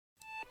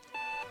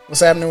What's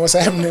happening? What's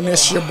happening?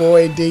 It's your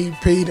boy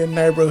DP, the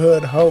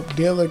neighborhood hope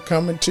dealer,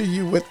 coming to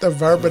you with the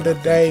Verb of the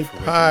Day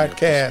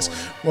podcast,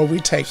 where we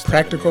take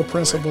practical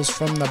principles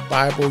from the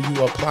Bible,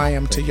 you apply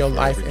them to your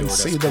life and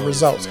see the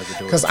results.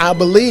 Because I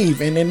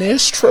believe, and it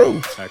is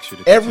true,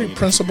 every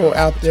principle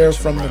out there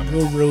from the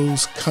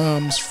gurus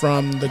comes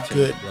from the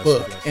good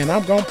book. And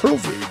I'm going to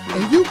prove it.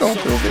 And you going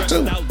to prove it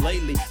too.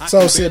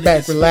 So sit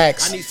back,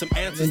 relax,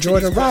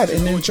 enjoy the ride,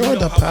 and enjoy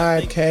the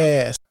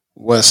podcast.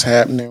 What's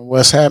happening?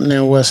 What's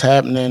happening? What's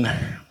happening?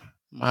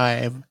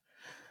 The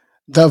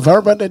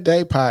Verb of the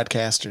Day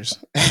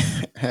podcasters.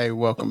 Hey,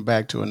 welcome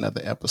back to another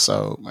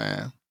episode,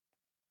 man.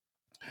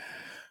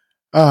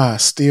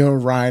 Still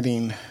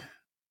riding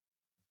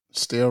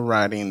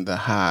the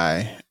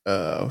high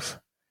of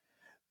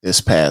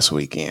this past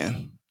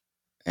weekend.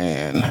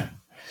 And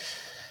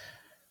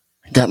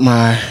got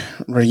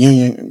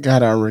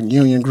our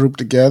reunion group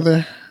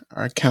together,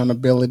 our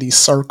accountability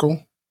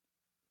circle.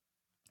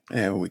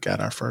 And we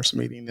got our first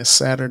meeting this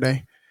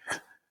Saturday.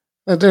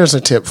 But there's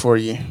a tip for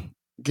you.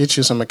 Get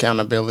you some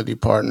accountability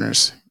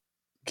partners.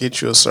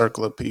 Get you a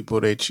circle of people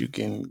that you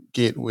can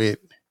get with.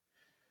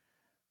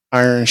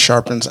 Iron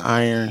sharpens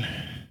iron.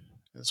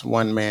 As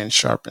one man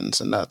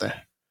sharpens another.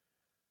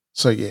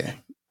 So yeah,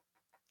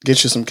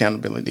 get you some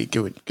accountability.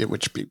 Get with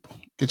your people.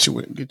 Get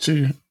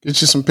you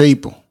some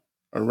people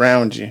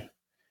around you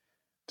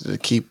to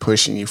keep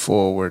pushing you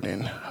forward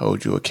and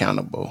hold you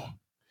accountable.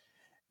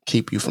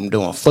 Keep you from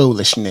doing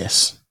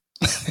foolishness.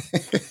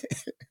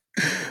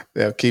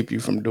 They'll keep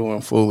you from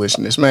doing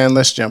foolishness. Man,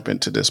 let's jump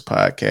into this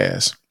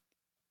podcast.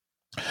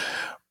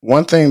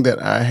 One thing that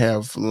I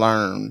have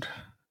learned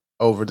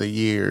over the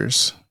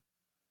years,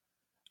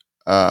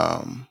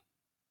 and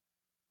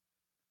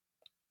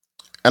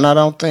I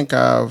don't think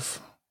I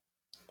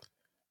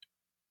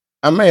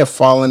may have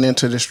fallen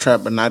into this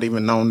trap, but not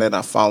even known that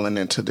I've fallen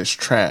into this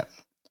trap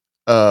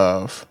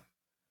of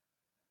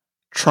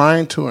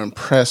trying to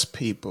impress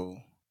people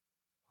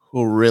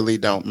who really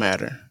don't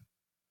matter.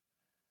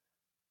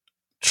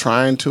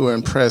 Trying to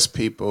impress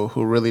people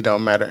who really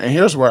don't matter. And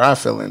here's where I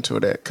fell into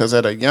that. Because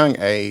at a young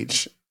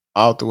age,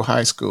 all through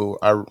high school,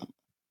 I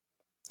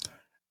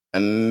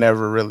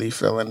never really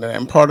fell into that.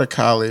 And part of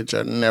college,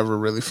 I never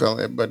really fell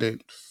in it. But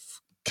it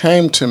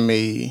came to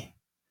me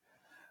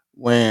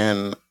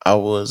when I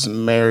was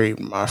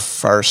married my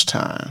first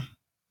time.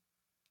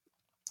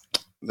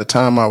 The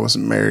time I was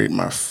married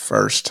my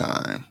first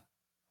time.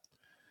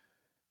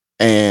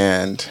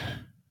 And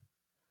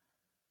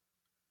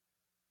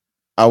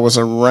I was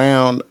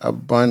around a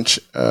bunch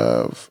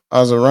of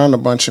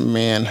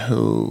men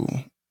who,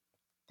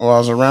 I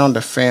was around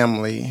a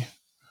family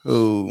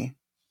who,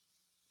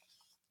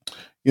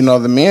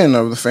 the men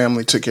of the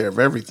family took care of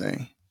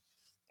everything.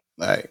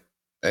 Like,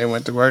 they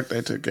went to work,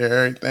 they took care of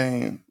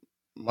everything.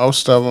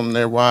 Most of them,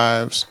 their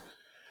wives,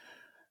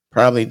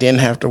 probably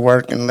didn't have to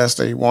work unless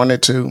they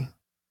wanted to.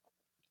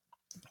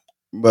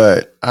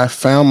 But I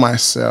found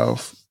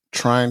myself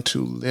trying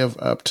to live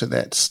up to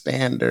that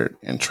standard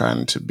and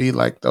trying to be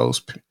like those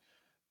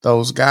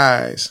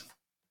guys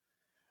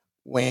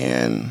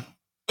when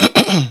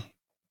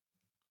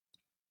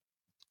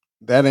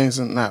that's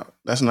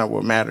not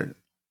what mattered.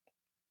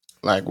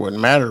 Like, what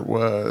mattered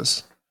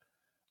was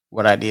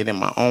what I did in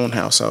my own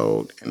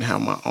household and how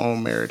my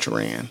own marriage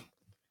ran.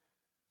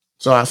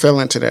 So I fell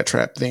into that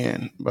trap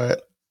then.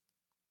 But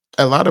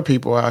a lot of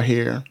people out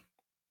here,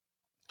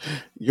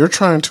 you're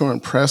trying to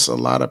impress a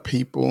lot of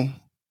people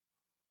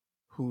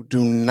who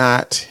do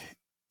not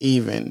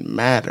even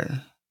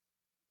matter.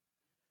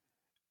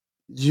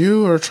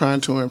 You are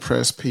trying to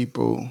impress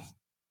people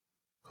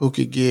who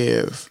could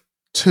give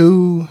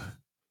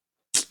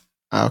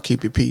I'll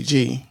keep it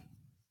PG.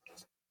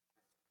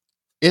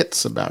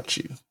 It's about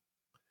you.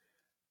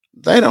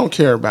 They don't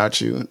care about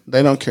you.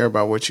 They don't care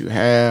about what you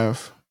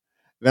have.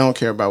 They don't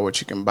care about what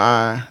you can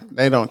buy.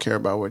 They don't care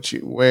about what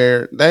you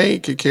wear. They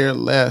could care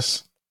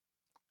less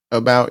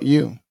about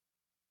you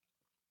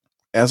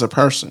as a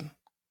person,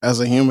 as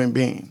a human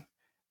being,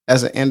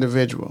 as an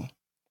individual.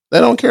 They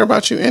don't care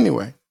about you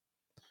anyway.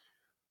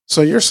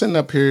 So you're sitting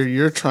up here,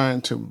 you're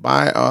trying to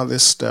buy all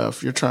this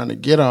stuff. You're trying to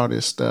get all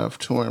this stuff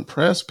to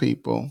impress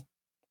people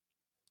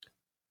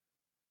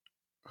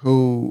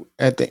who,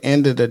 at the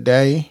end of the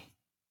day,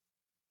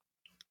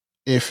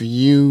 if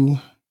you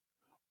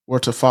were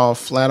to fall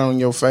flat on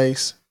your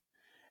face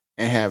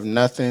and have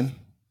nothing,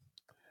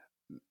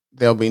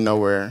 they'll be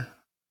nowhere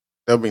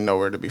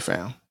to be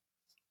found.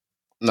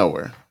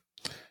 Nowhere.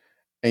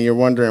 And you're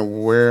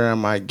wondering, where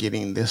am I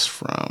getting this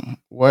from?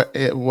 Where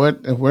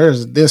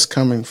is this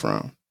coming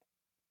from?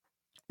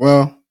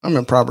 Well, I'm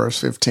in Proverbs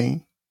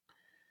 15.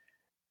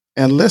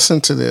 And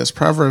listen to this,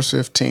 Proverbs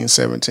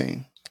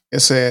 15:17. It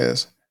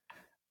says,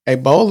 a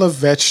bowl of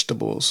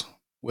vegetables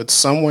with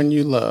someone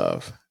you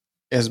love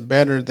is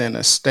better than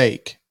a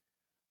steak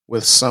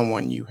with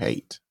someone you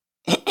hate.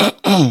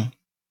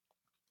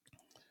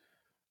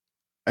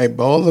 A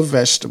bowl of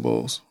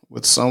vegetables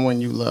with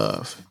someone you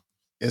love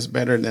is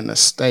better than a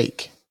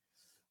steak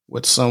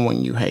with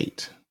someone you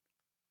hate.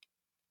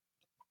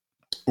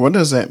 What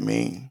does that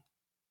mean?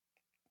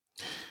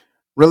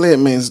 Really, it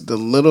means the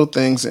little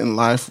things in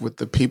life with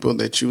the people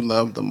that you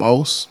love the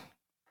most.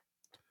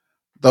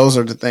 Those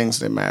are the things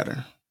that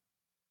matter.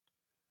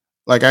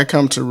 Like I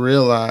come to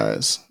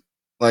realize,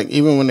 like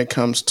even when it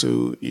comes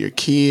to your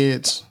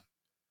kids,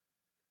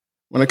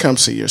 when it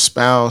comes to your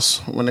spouse,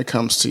 when it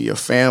comes to your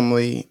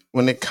family,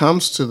 when it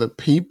comes to the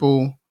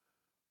people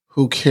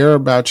who care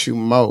about you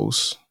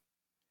most,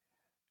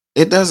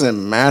 it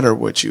doesn't matter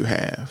what you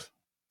have.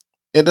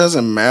 It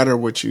doesn't matter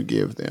what you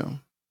give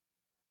them.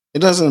 It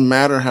doesn't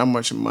matter how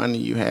much money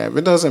you have.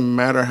 It doesn't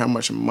matter how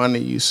much money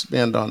you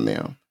spend on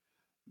them.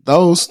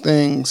 Those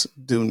things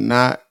do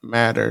not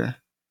matter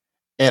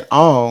at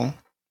all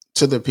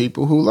to the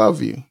people who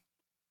love you.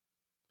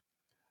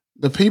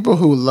 The people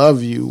who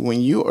love you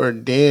when you are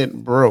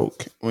dead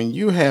broke, when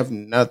you have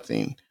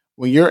nothing,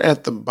 when you're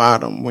at the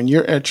bottom, when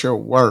you're at your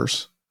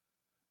worst,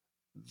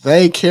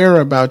 they care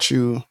about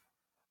you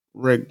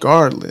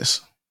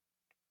regardless.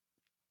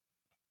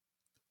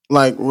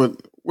 Like with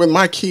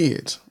my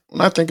kids, when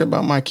I think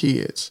about my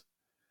kids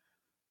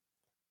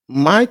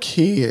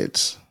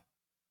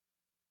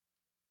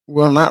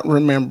will not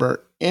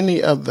remember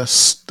any of the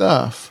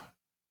stuff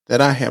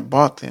that I have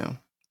bought them.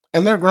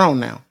 And they're grown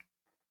now.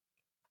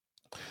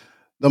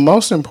 The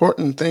most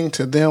important thing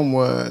to them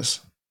was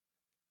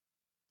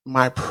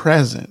my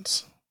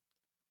presence.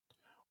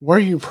 Were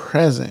you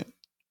present?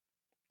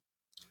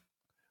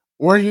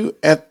 Were you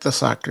at the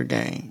soccer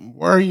game?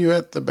 Were you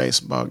at the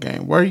baseball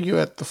game? Were you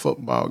at the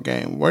football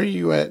game? Were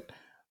you at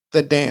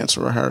the dance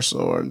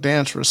rehearsal or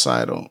dance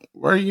recital?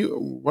 Were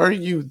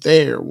you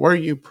there? Were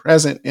you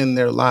present in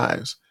their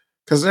lives?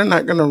 Because they're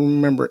not going to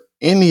remember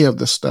any of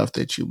the stuff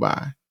that you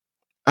buy.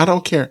 I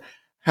don't care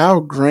how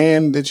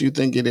grand that you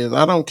think it is.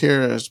 I don't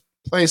care if it's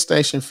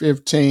PlayStation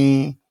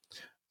 15.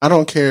 I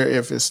don't care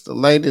if it's the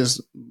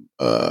latest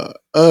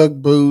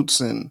UGG boots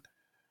and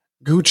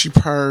Gucci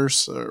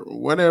purse or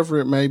whatever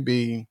it may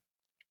be,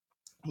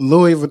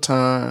 Louis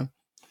Vuitton.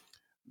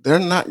 They're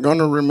not going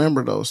to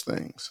remember those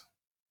things.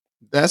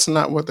 That's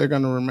not what they're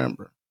going to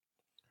remember.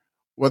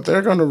 What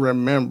they're going to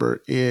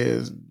remember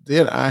is,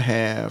 did I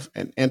have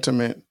an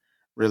intimate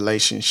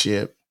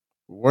relationship?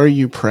 Were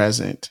you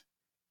present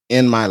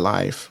in my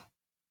life?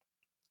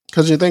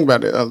 Because you think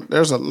about it,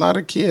 there's a lot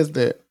of kids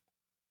that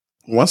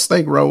once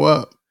they grow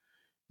up,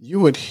 you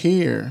would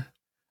hear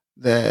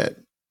that,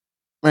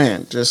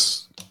 man,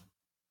 just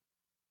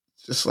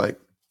like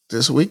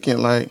this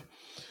weekend, like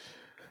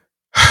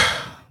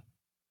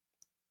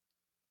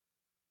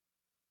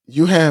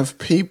you have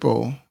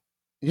people,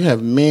 you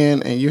have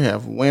men and you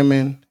have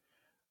women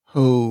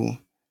who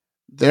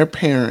their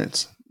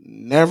parents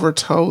never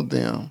told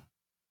them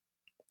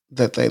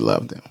that they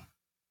loved them.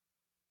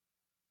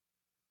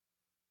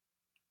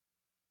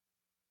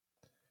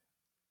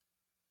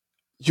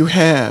 You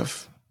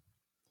have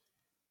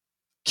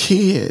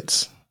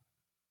kids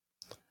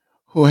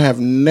who have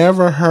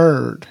never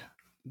heard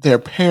their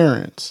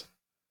parents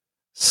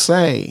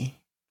say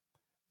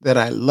that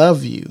I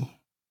love you,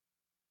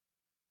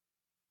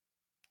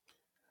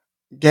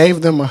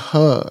 gave them a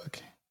hug,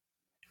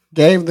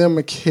 gave them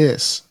a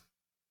kiss.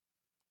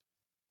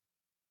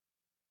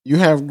 You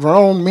have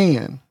grown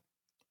men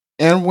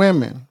and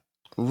women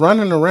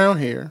running around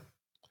here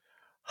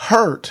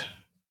hurt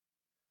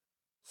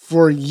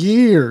for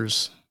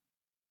years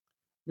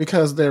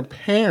because their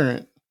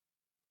parent,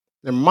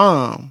 their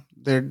mom,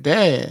 their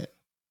dad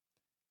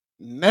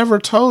never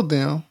told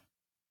them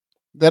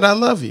that I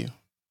love you.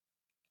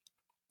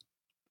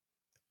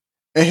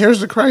 And here's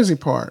the crazy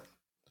part,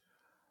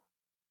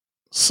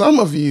 some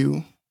of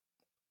you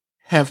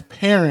have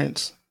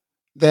parents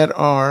that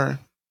are,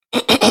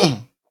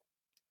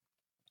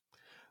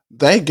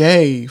 they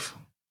gave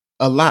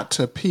a lot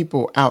to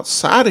people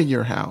outside of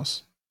your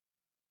house,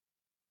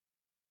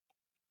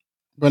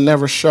 but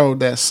never showed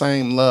that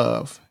same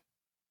love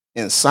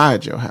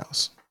inside your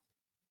house.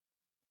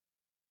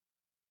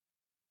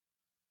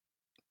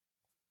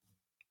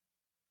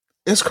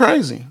 It's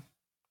crazy,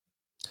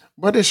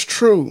 but it's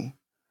true.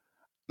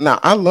 Now,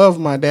 I love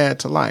my dad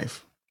to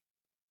life.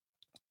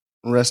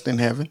 Rest in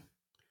heaven.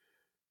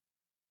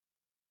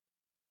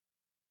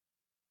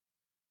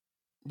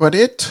 But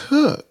it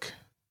took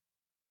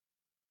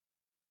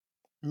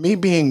me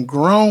being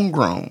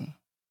grown,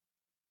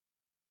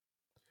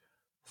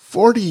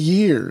 40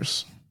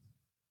 years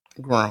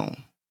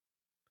grown,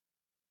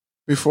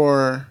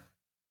 before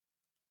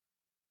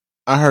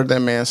I heard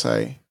that man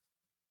say,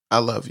 I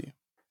love you.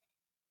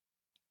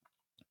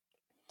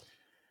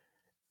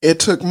 It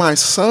took my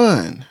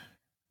son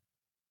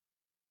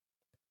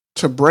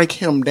to break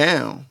him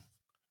down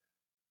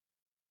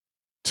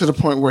to the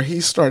point where he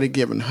started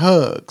giving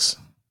hugs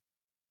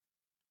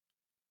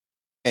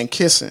and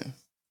kissing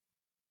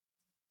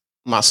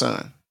my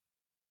son.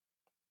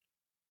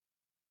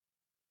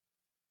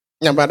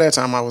 Now, by that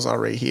time, I was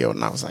already healed,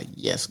 and I was like,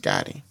 yes,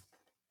 got him.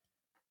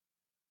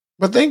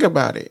 But think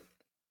about it.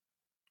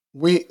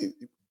 We,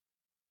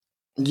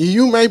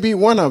 you may be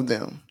one of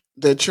them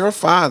that your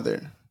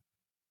father,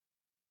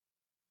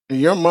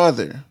 your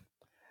mother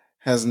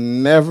has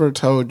never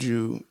told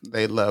you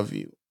they love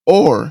you.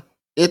 Or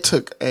it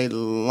took a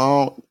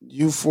long,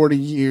 you 40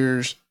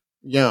 years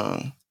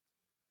young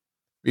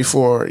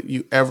before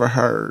you ever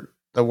heard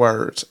the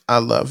words, I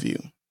love you,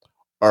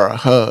 or a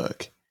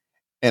hug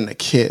and a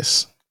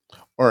kiss,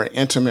 or an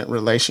intimate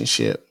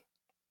relationship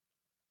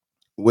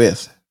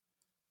with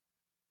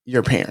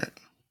your parent.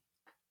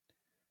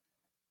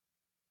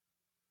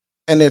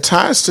 And it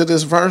ties to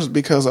this verse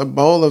because a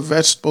bowl of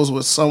vegetables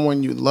with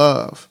someone you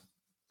love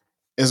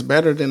is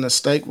better than a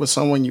steak with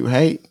someone you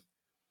hate.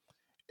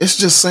 It's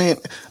just saying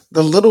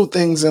the little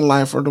things in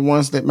life are the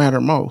ones that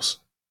matter most.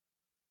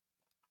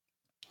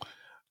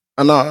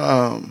 I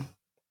know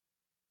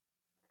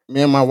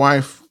me and my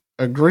wife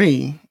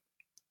agree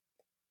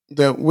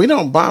that we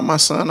don't buy my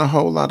son a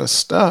whole lot of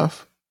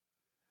stuff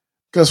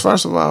because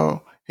first of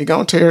all, he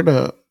gonna tear it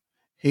up,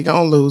 he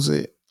gonna lose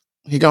it,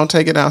 he gonna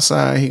take it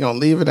outside, he gonna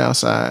leave it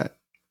outside,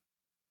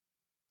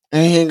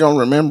 and he ain't gonna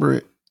remember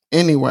it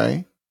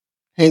anyway.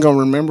 He ain't gonna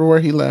remember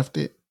where he left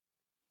it.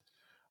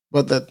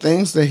 But the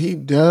things that he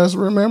does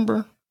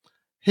remember,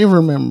 he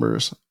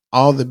remembers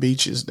all the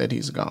beaches that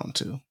he's gone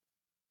to.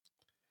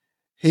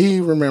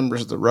 He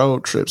remembers the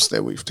road trips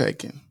that we've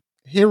taken.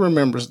 He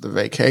remembers the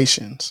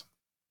vacations.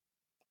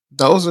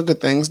 Those are the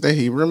things that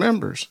he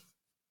remembers.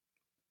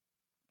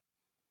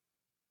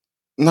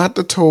 Not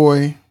the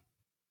toy,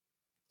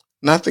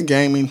 not the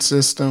gaming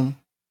system,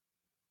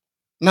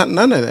 not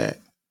none of that.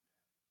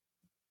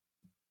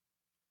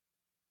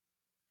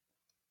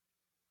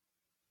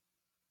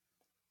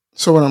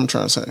 So what I'm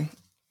trying to say,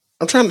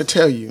 I'm trying to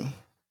tell you,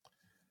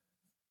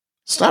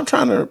 stop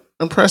trying to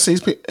impress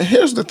these people. And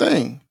here's the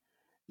thing.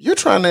 You're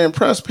trying to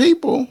impress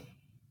people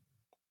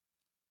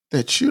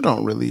that you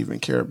don't really even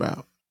care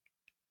about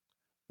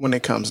when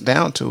it comes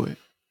down to it.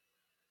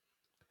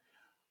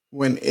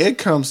 When it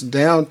comes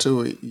down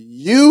to it,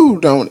 you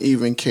don't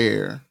even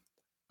care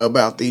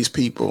about these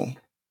people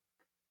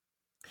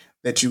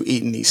that you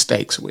eating these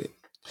steaks with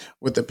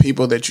the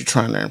people that you're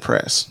trying to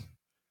impress.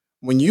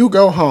 When you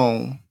go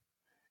home,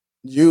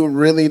 you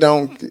really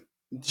don't,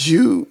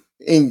 you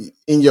in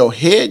your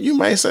head you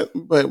might say,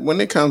 but when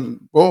it comes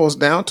boils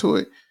down to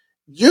it,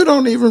 you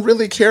don't even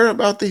really care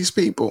about these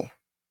people.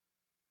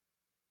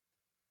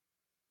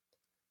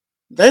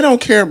 They don't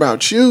care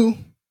about you,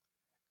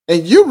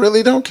 and you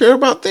really don't care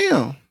about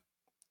them.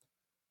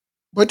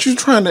 But you're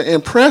trying to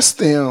impress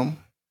them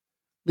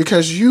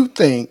because you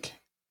think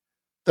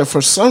that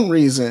for some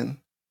reason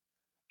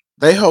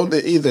they hold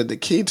either the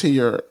key to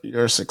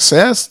your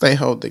success, they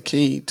hold the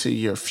key to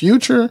your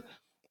future,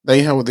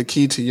 they hold the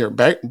key to your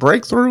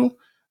breakthrough.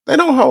 They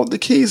don't hold the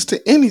keys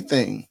to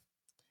anything.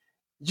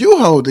 You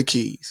hold the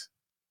keys.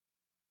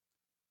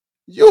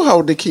 You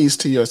hold the keys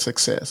to your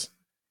success.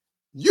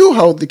 You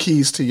hold the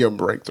keys to your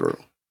breakthrough.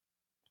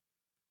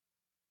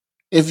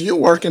 If you're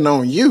working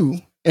on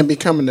you and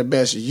becoming the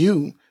best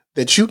you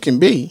that you can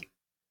be,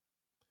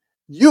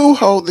 you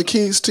hold the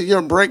keys to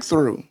your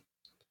breakthrough.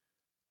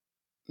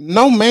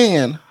 No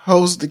man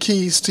holds the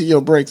keys to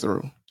your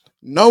breakthrough.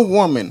 No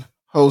woman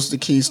holds the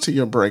keys to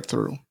your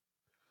breakthrough.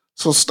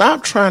 So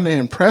stop trying to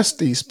impress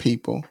these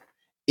people,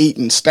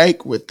 eating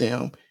steak with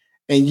them,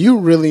 and you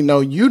really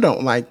know you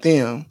don't like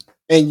them,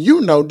 and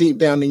you know deep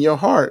down in your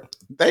heart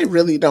they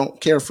really don't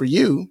care for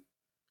you.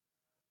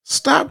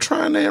 Stop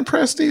trying to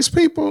impress these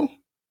people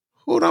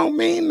who don't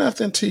mean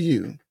nothing to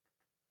you.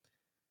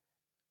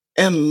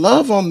 And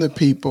love on the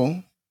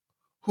people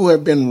who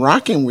have been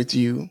rocking with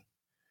you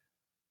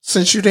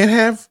since you didn't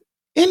have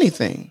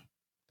anything.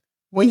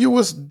 When you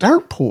was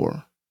dirt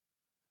poor,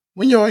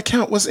 when your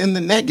account was in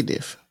the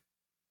negative,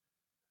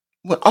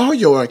 when all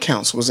your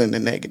accounts was in the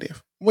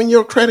negative, when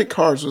your credit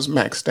cards was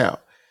maxed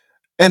out,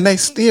 and they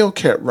still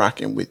kept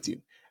rocking with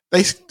you.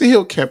 They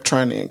still kept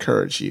trying to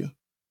encourage you.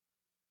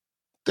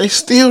 They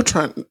still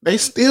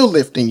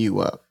lifting you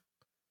up.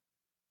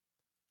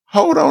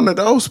 Hold on to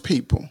those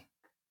people.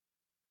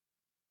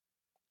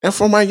 And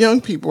for my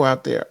young people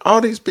out there,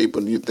 all these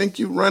people you think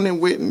you running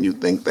with and you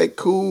think they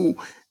cool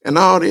and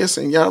all this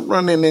and y'all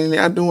running and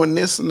y'all doing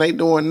this and they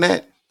doing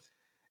that.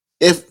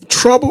 If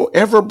trouble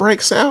ever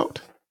breaks out,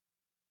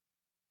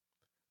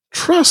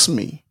 trust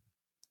me,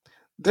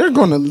 they're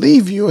going to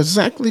leave you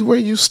exactly where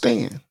you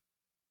stand.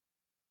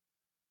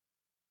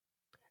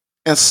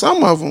 And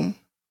some of them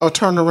will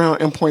turn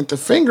around and point the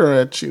finger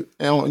at you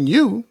on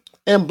you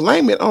and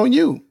blame it on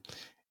you,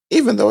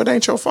 even though it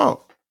ain't your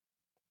fault.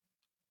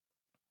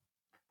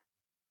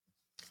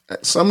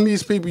 Some of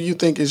these people you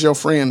think is your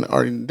friend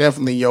are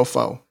definitely your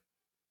foe.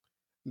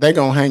 They're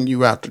going to hang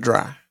you out to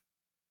dry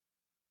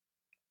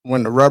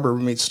when the rubber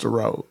meets the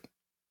road.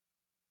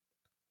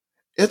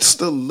 It's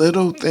the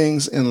little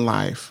things in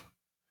life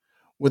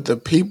with the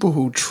people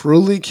who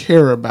truly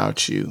care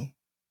about you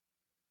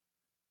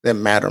that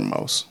matter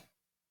most.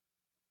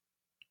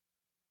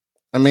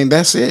 I mean,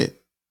 that's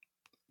it.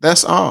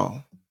 That's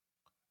all.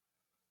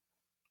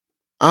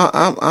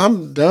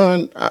 I'm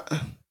done.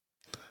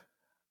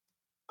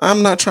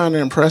 I'm not trying to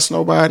impress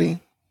nobody.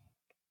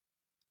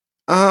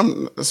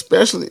 I'm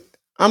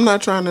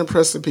not trying to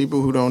impress the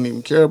people who don't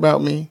even care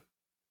about me.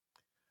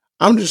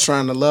 I'm just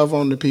trying to love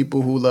on the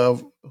people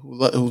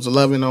who's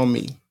loving on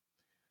me.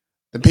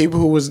 The people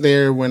who was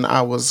there when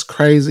I was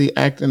crazy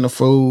acting the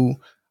fool,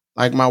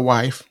 like my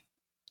wife,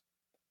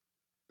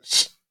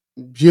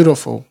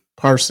 beautiful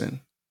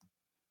person.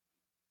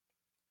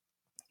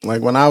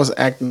 Like when I was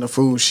acting the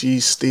fool, she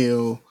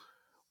still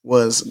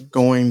was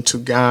going to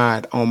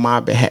God on my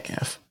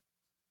behalf.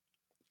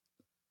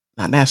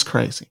 Now that's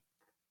crazy.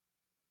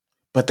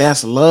 But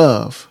that's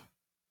love.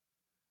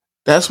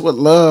 That's what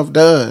love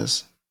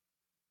does.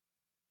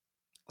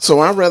 So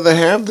I'd rather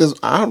have this.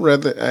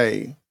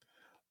 Hey,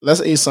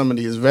 let's eat some of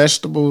these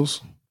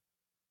vegetables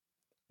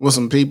with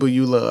some people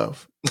you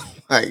love.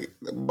 Like,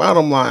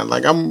 bottom line,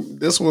 like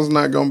this one's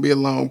not gonna be a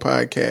long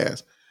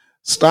podcast.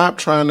 Stop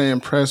trying to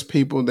impress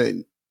people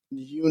that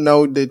you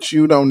know that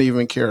you don't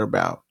even care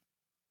about.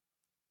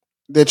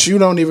 That you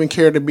don't even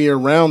care to be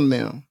around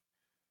them.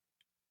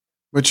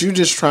 But you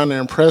just trying to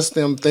impress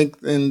them,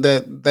 thinking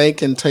that they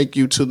can take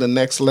you to the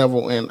next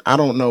level and I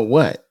don't know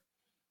what.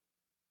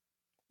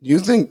 You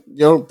think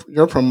your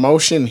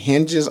promotion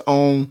hinges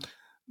on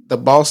the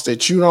boss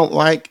that you don't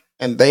like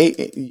and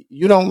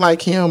you don't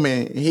like him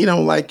and he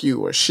don't like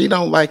you, or she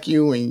don't like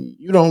you and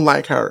you don't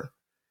like her.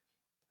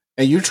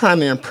 And you're trying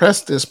to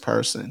impress this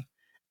person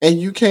and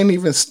you can't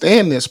even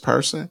stand this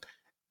person.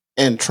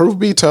 And truth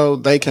be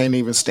told, they can't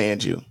even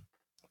stand you.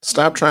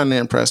 Stop trying to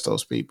impress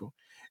those people.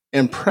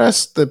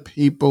 Impress the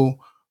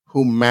people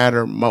who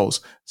matter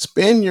most.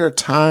 Spend your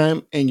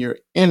time and your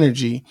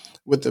energy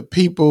with the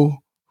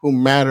people who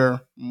matter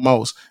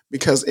most,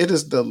 because it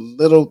is the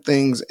little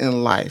things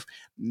in life.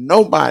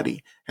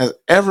 Nobody has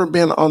ever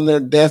been on their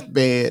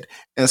deathbed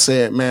and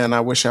said, man,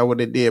 I wish I would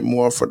have did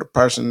more for the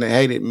person that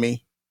hated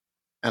me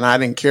and I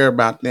didn't care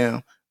about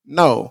them.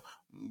 No,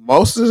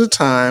 most of the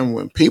time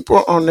when people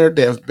are on their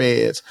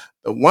deathbeds,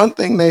 the one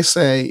thing they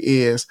say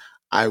is,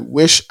 I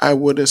wish I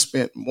would have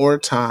spent more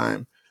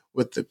time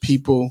with the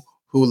people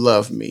who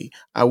love me.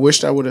 I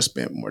wish I would have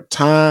spent more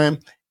time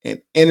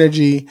and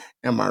energy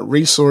and my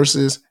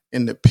resources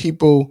in the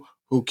people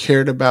who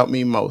cared about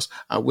me most.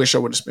 I wish I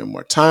would have spent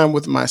more time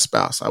with my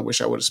spouse. I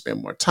wish I would have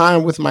spent more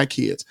time with my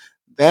kids.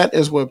 That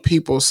is what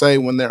people say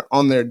when they're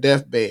on their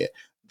deathbed.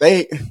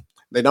 They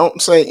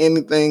don't say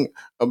anything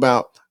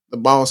about the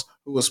boss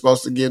who was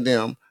supposed to give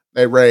them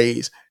their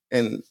raise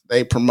and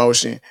their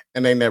promotion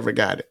and they never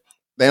got it.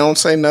 They don't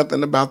say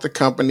nothing about the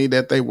company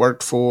that they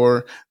worked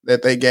for,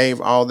 that they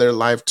gave all their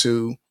life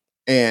to.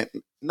 And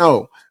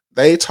no,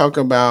 they talk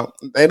about,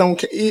 they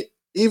don't,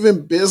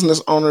 even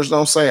business owners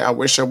don't say, I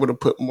wish I would have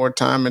put more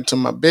time into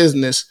my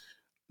business.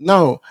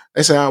 No,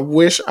 they say, I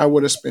wish I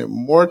would have spent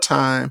more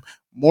time,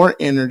 more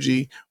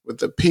energy with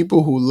the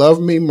people who love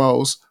me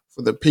most,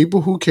 for the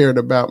people who cared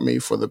about me,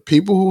 for the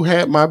people who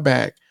had my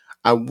back.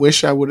 I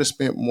wish I would have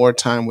spent more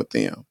time with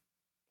them.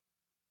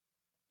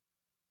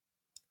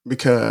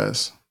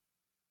 Because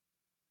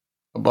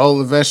a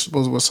bowl of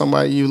vegetables with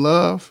somebody you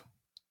love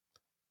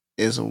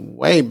is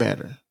way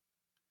better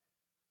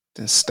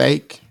than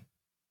steak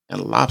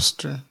and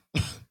lobster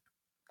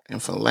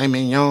and filet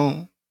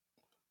mignon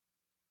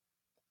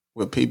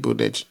with people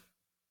that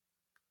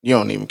you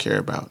don't even care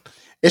about.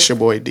 It's your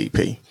boy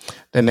DP,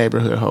 the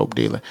neighborhood hope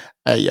dealer.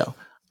 Hey, yo,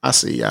 I'll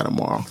see y'all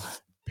tomorrow.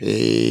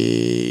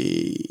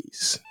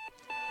 Peace.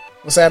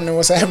 What's happening?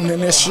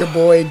 It's your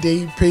boy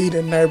DP,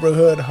 the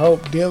neighborhood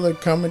hope dealer,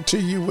 coming to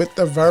you with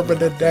the Verb of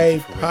the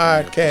Day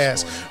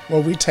podcast,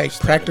 where we take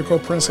practical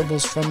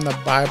principles from the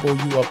Bible,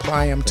 you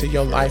apply them to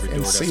your life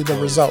and see the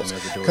results.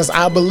 Because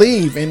I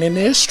believe, and it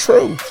is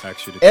true,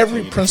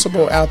 every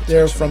principle out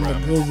there from the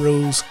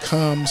gurus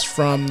comes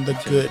from the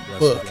good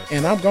book.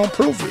 And I'm going to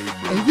prove it.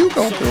 And you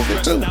going to prove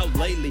it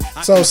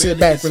too. So sit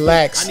back,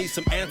 relax,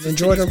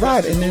 enjoy the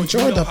ride, and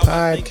enjoy the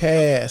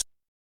podcast.